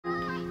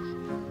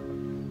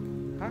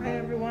Hi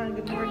everyone,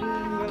 good morning.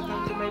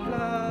 Welcome to my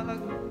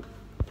vlog.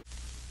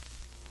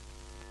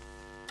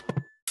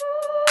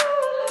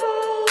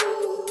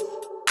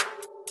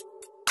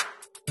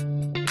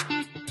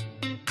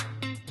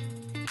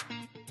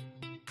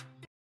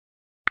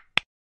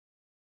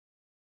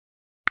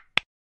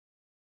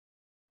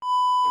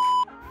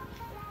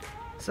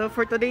 So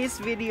for today's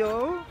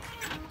video,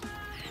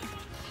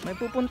 may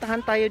pupuntahan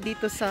tayo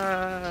dito sa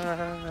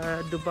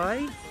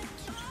Dubai.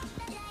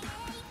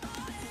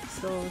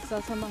 So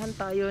sasamahan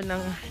tayo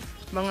ng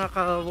mga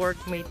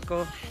ka-workmate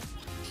ko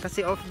kasi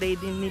off day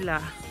din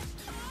nila.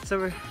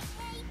 So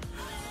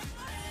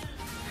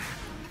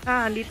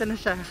andito na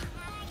siya.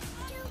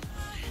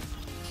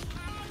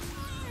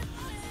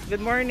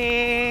 Good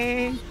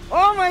morning.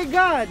 Oh my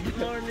god. Good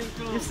morning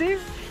too. You see?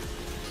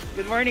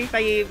 Good morning,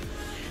 Taib.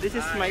 This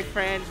is my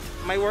friend,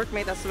 my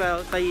workmate as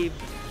well, Taib.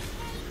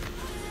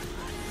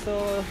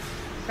 So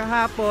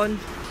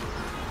kahapon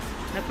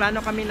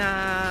nagplano kami na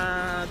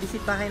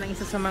bisitahin ang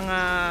isa sa mga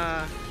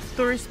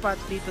tourist spot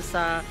dito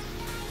sa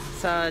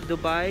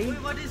Dubai. Wait,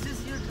 what is this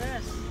your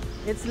dress?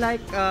 It's like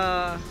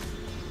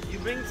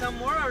You bring some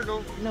more or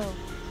no? no,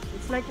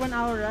 it's like 1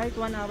 hour, right?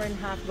 1 hour and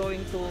a half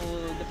going to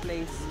the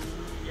place.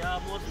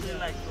 Yeah, mostly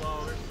like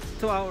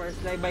 2 hours. 2 hours,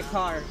 like by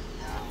car.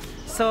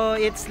 So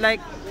it's like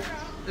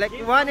 1.5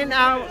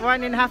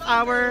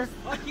 hour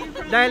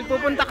dahil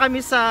pupunta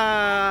kami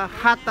sa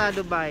Hatta,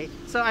 Dubai.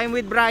 So I'm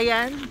with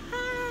Brian.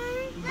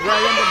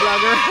 Brian the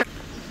vlogger.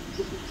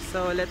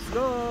 So let's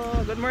go.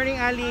 Good morning,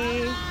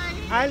 Ali.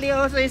 Hi. Ali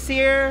also is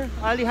here.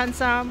 Ali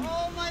handsome.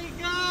 Oh my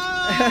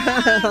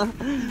god!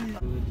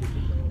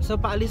 So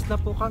paalis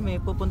na po kami.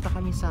 Pupunta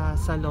kami sa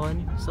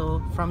salon. So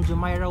from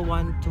Jumeirah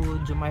 1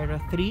 to Jumeirah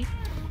 3,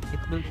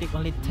 it will take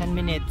only 10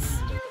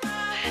 minutes.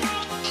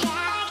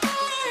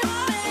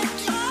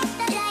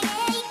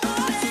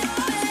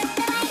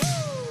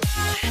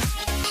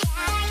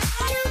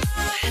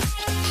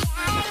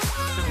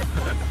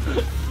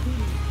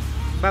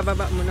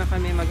 Bababa muna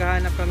kami,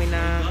 maghahanap kami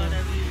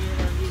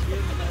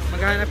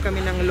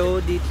ng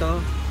load dito.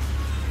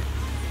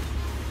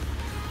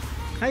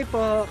 Hi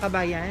po,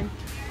 kabayan.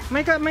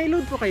 May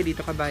load po kayo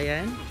dito,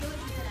 kabayan?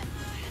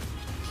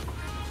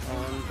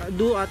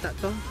 Do ata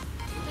to.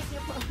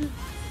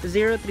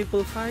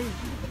 0355.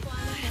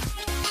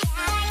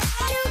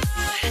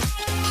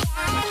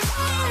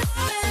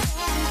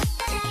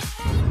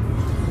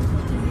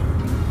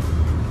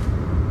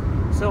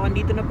 So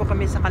andito na po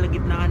kami sa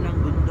kalagitnaan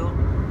ng bundok.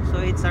 So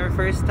it's our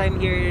first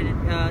time here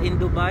in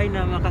Dubai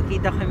na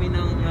makakita kami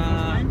ng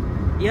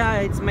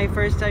yeah, it's my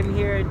first time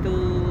here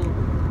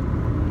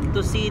to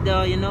see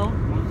the, you know,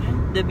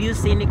 the view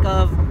scenic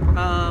of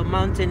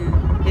mountain.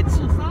 It's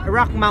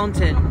rock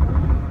mountain.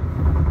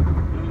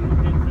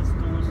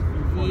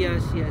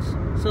 Yes, yes.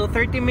 So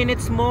 30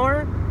 minutes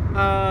more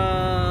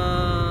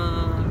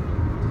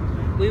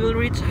we will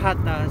reach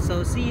Hatta.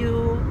 So see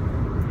you.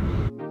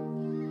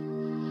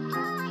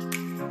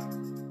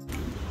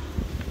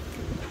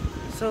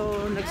 So,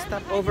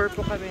 nag-stop over po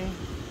kami.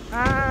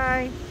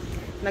 Hi!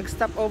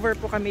 Nag-stop over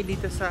po kami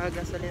dito sa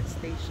gasoline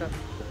station.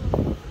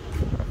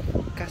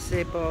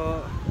 Kasi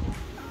po,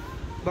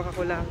 baka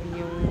kulangin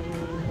yung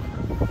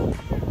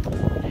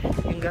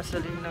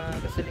gasolina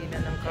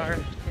ng car.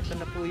 Ito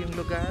na po yung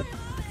lugar.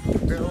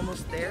 We're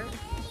almost there.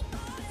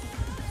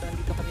 So,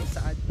 andito kami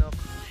sa Adnok.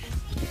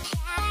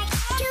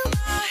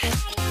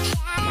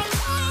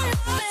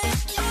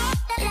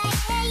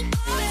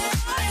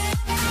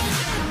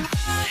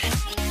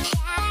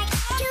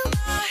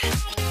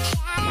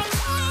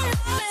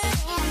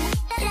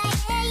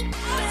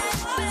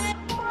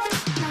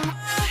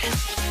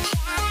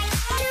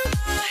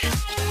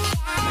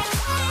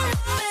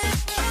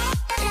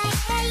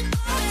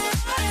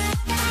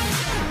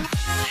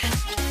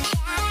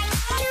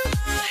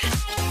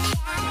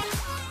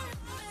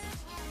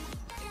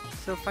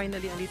 So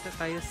finally, andito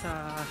tayo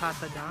sa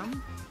Hatta Dam.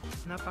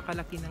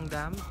 Napakalaki ng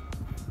dam.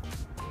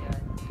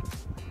 Ayan.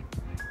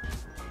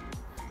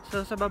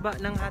 So sa baba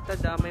ng Hatta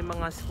Dam may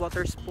mga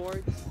water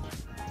sports.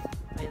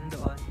 Ayan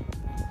doon.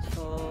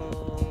 So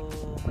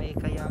may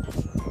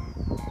kayaking,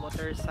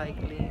 water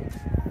cycling,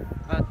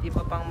 at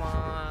iba pang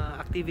mga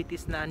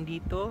activities na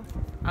andito.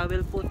 I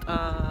will put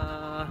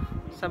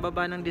sa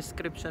baba ng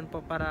description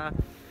po para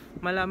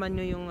malaman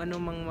nyo yung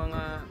anumang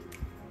mga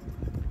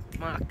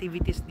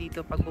activities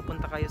dito pag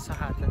pupunta kayo sa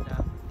Hatta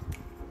Dam.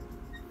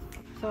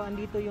 So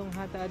andito yung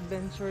Hatta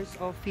Adventures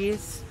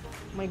Office.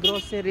 May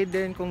grocery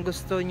din kung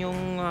gusto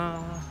nyong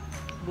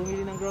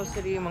bumili ng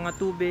grocery, mga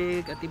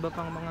tubig at iba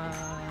pang mga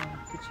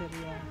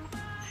pizzeria.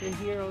 So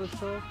here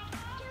also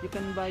you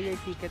can buy your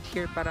ticket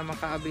here para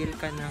maka-avail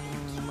ka ng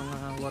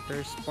mga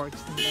water sports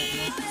nila,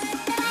 no?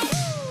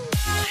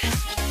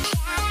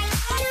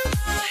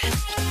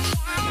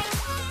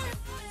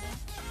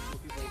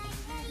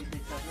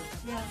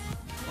 Yeah.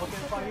 Okay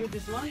for you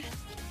this one?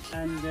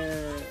 And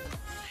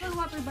for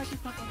water but it's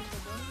not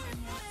available.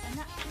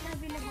 Not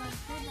available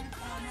sir, not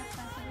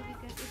possible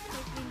because it's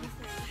taking this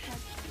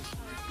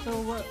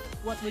So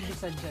what would you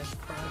suggest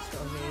for us to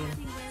avail?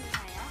 Single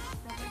kayak,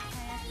 double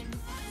kayak, and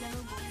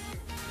yellow boat.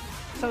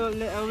 So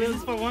we'll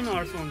This is for 1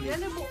 hour only.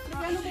 Available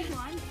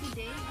one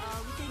today.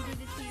 We can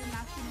give it to you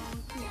maximum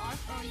 2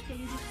 hours, or you can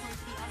use it for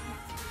 3 hours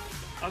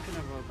maximum. Okay,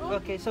 no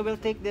problem. okay. So we'll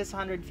take this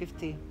 150.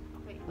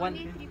 Okay. One-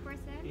 Only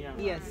 3%? Yeah.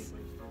 Yes.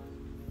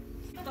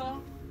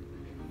 peaceful.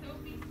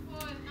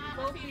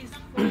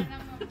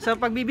 So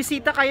pag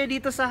bibisita kayo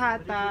dito sa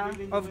Hatta,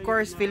 of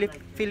course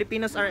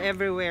Filipinos are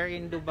everywhere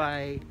in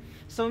Dubai.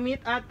 So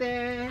meet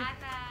Ate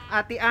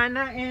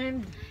Ana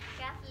and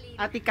Kathleen.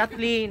 Ate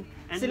Kathleen.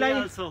 And Sila me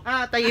yung, also.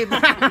 tayo ba?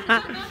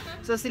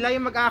 So sila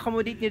yung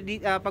mag-accommodate nyo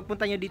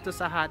pagpunta nyo dito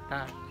sa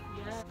Hatta.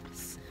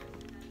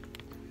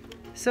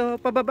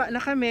 So pababa na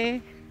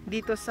kami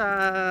dito sa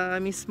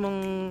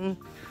mismong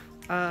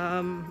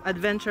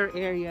adventure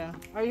area.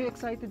 Are you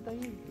excited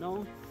tayo?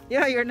 No,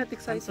 Yeah, you're not I'm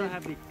excited. so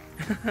happy.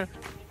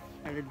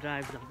 I will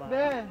drive the bus.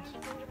 Be.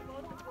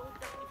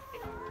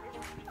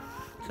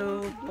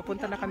 So,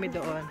 papunta na kami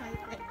doon.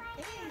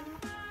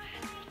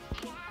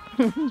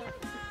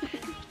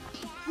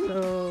 So,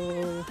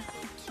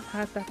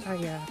 Hatta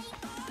kaya.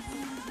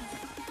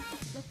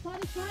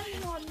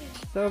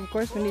 So, of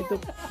course, we need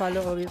to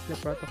follow always the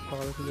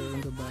protocol here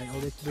in Dubai.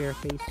 Always wear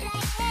face.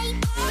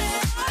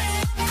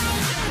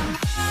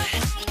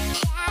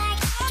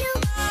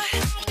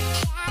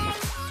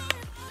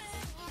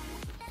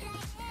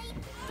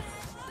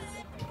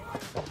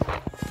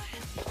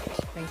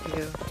 Thank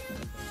you.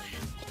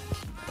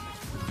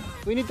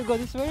 We need to go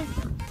this way?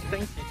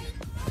 Thank you.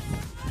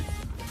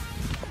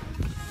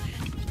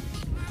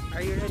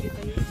 Are you ready,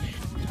 Tayo?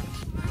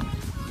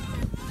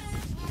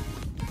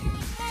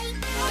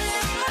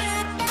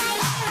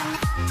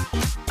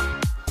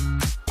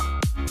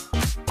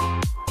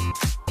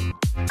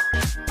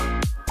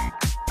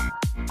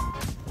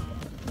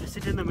 You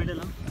sit in the middle,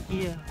 huh?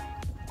 Yeah.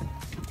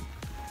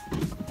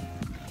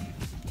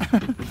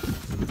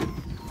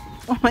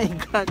 Oh my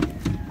god.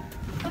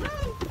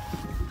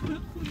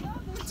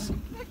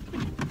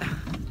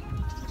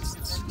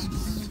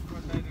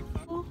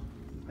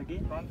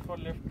 Again? Front for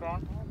left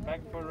turn,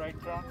 back for right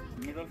turn,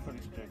 middle for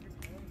straight.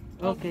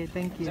 Okay,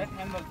 thank you. That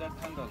handle, that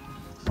handle.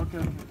 Okay,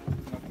 okay.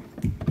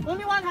 Okay.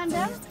 Only one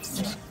handle?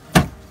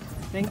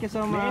 Thank you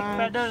so Make much.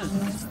 pedal.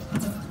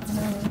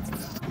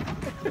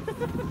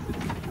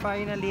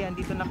 Finally,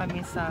 andito na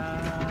kami sa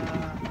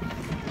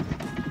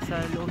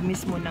loob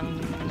mismo ng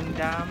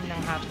dam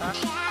ng Hatta.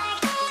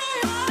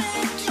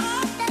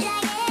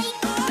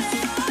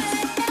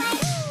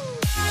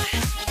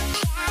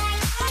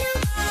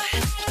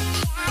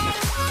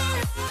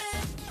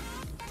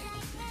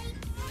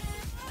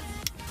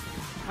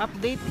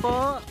 Update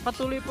po,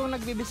 patuloy pong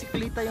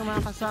nagbibisikleta yung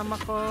mga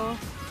kasama ko.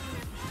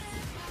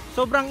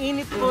 Sobrang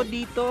init po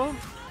dito.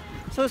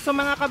 So sa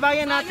mga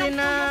kabayan natin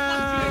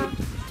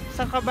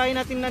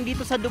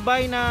nandito sa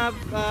Dubai na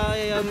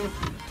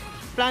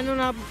plano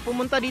na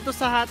pumunta dito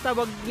sa Hatta,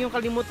 wag niyong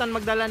kalimutan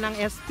magdala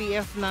ng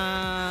SPF na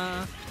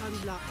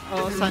sunblock.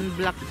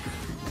 Sunblock.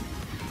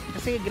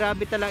 Kasi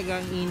grabe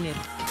talaga ang init.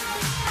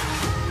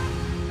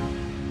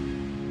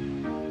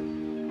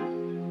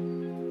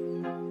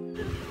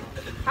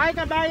 Hi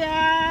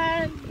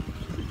kabayan!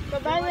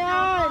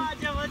 Kabayan!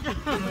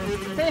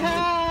 Say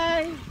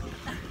hi!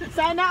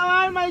 Sana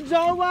all may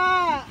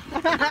jowa!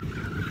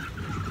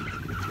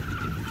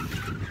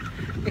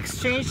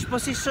 Exchange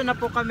position na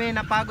po kami,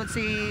 napagod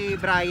si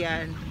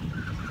Brian.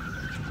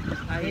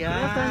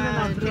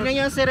 Ayan. Tingnan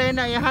niyo si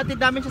Rena,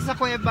 ihatid namin siya sa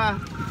kuweba.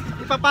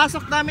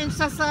 Ipapasok namin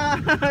siya sa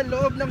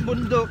loob ng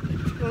bundok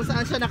kung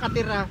saan siya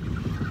nakatira.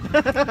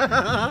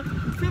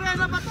 Si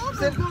Rena ba to?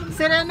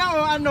 Si Rena o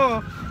ano?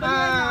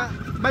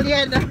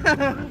 Balyena.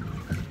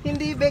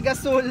 Hindi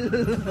Begasul.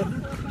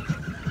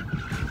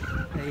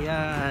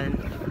 Ayan.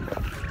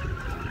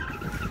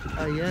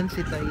 Ayan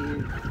si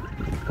Taib.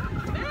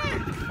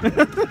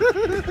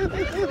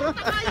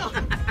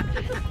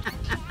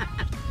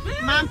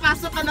 Ma'am,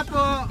 pasok ka na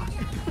po.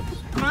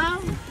 Ma'am,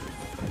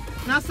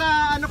 nasa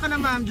ano ka na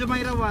ma'am?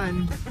 Jumeirah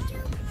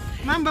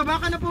 1. Ma'am, baba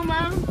ka na po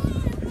ma'am.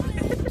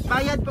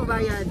 Bayad po,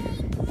 bayad.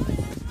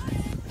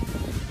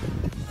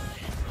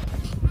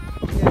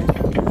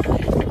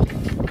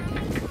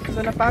 So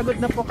napagod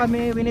na po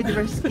kami, we need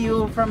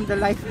rescue from the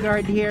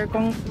lifeguard here.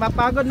 Kung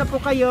mapagod na po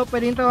kayo,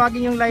 pwedeng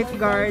tawagin yung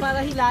lifeguard.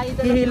 Para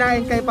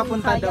Hihilahin kayo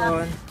papunta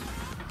doon.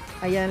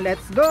 Ayan,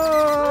 let's go!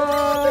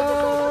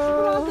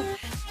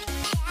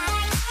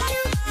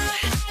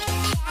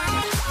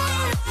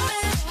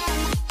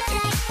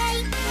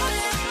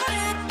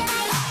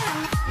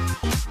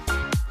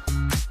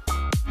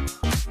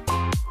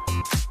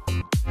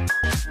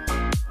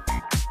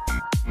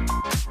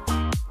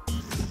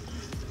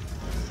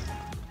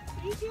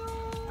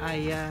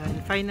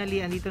 Ayan,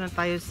 finally andito na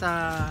tayo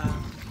sa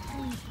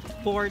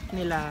port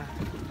nila.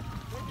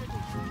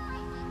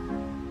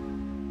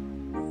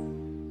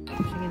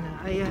 Sige na,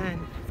 ayan,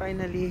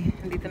 finally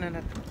andito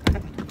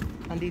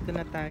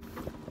na tayo.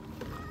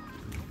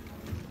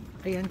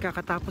 Ayan,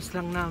 kakatapos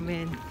lang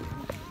namin.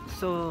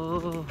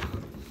 So,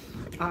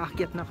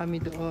 aakyat na kami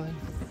doon.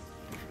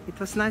 It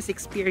was nice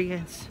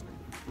experience.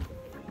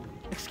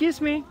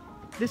 Excuse me,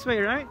 this way,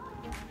 right?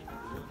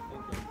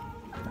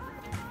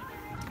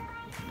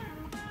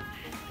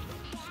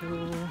 So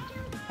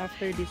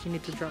after this, you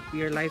need to drop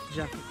your life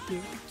jacket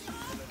here.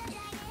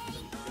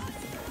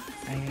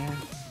 Ayan.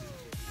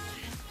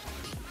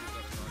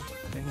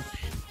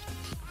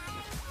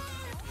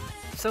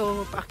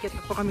 So, paakyat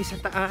na po kami sa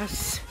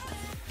taas.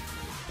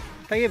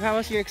 Tayyib, how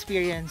was your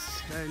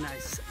experience? Very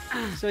nice.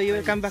 So, you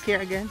will come back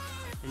here again?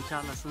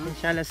 Inshallah soon.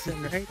 Inshallah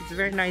soon, right? It's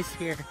very nice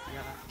here.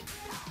 Yeah.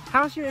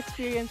 How's your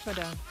experience,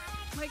 madam?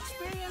 My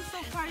experience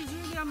so far is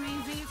really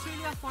amazing. It's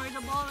really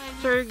affordable and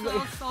Sir,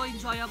 it's so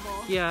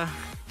enjoyable. Yeah.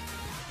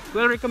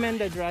 Well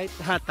recommended, right?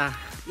 Hatta.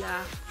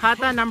 Yeah.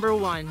 Hatta number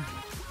 1.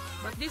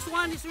 But this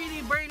one is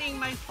really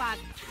burning my fat.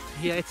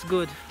 Yeah, it's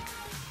good.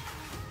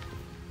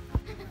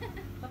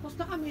 Tapos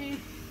na kami.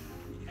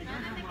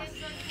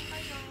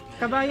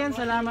 Kabayan,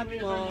 salamat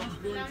po.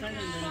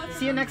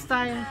 See you next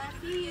time.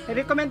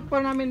 I-recommend po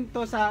namin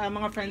to sa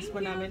mga friends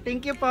po namin.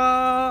 Thank you po.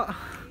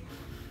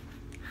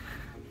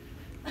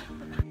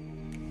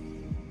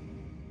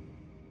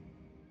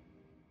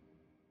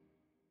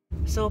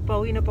 So,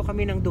 pauwi na po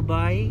kami ng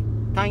Dubai.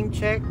 Time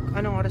check.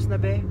 Anong oras na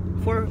be?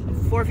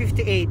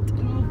 4:58.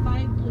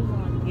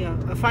 501. Yeah,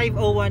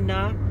 5:01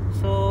 na.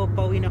 So,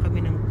 pauwi na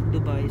kami ng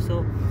Dubai.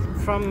 So,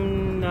 from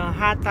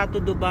Hatta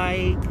to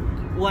Dubai,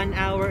 1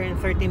 hour and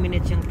 30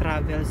 minutes yung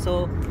travel.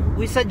 So,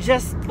 we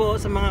suggest po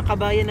sa mga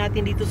kabayan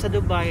natin dito sa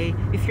Dubai,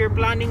 if you're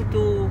planning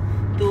to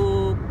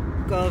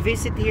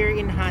visit here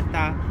in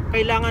Hatta,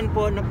 kailangan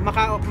po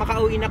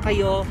makauwi na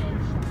kayo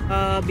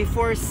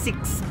before 6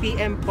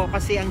 PM po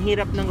kasi ang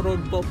hirap ng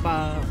road po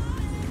pa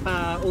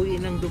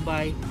uwi ng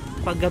Dubai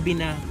pag gabi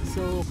na.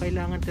 So,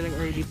 kailangan talaga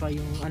early pa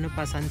yung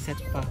sunset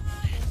pa.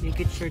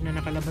 Make it sure na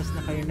nakalabas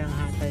na kayo ng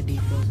Hatta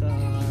dito sa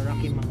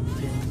Rocky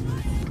Mountain.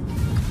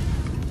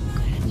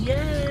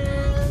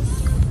 Yes!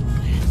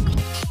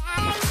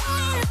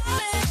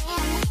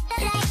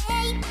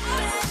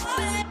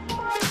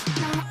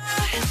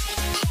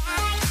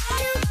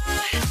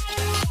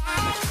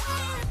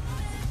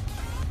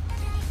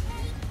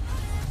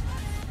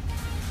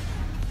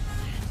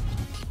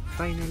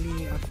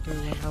 Finally, after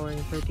 1 hour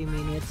and 30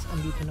 minutes,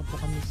 andito na po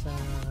kami sa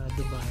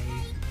Dubai.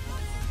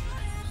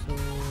 So,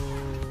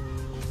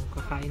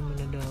 kakain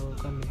muna daw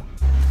kami.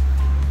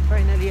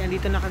 Finally,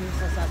 andito na kami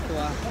sa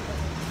Satwa.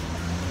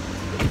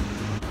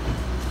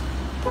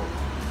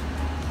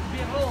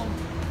 Biro.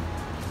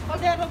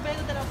 Odero,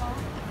 bero na ako.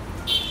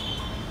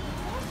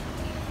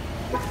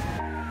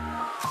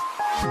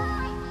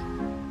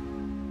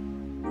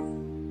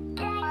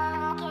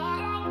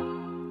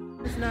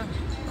 Yes na.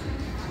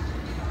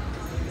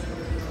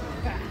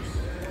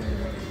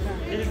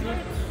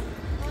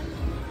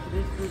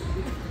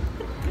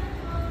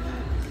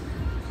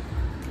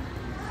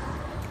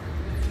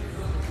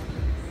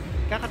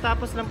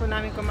 Kakatapos lang po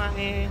namin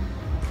kumain.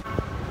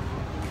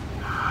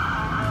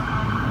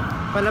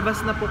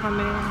 Palabas na po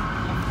kami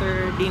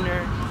after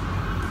dinner.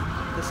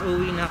 Tapos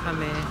uwi na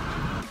kami.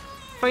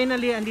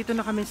 Finally, andito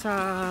na kami sa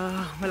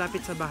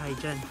malapit sa bahay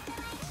dyan.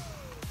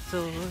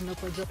 So,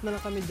 napadrop na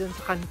lang kami dyan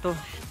sa kanto.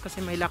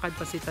 Kasi may lakad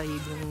pa si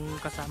Taib yung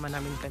kasama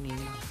namin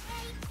kanina.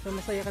 So,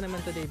 masaya ka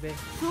naman today, Be?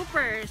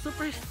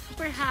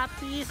 Super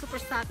happy, super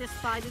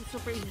satisfied, and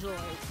super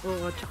enjoyed.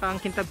 Oo, tsaka ang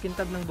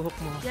kintab-kintab ng buhok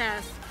mo.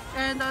 Yes.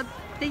 And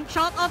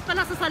shout out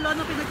pala sa salon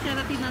na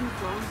pinagkeratinan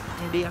ko.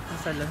 Hindi ako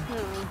salon.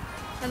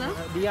 Ano?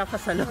 Di ako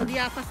salon. Di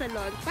ako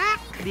salon.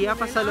 Pak! Di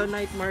ako salon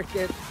night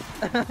market.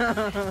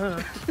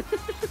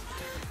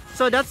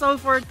 So, that's all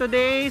for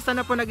today.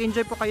 Sana po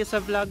nag-enjoy po kayo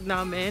sa vlog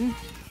namin.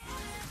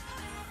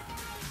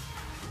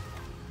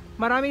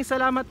 Maraming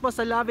salamat po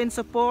sa love and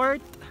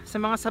support sa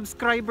mga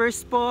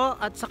subscribers po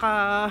at saka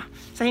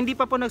sa hindi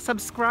pa po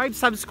nag-subscribe,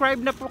 subscribe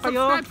na po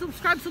kayo.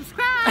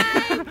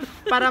 Subscribe!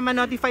 Para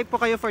ma-notify po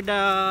kayo for the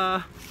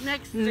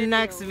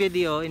Next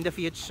video in the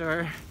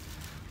future.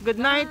 Good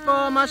night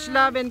po, much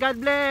love and God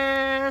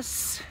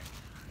bless!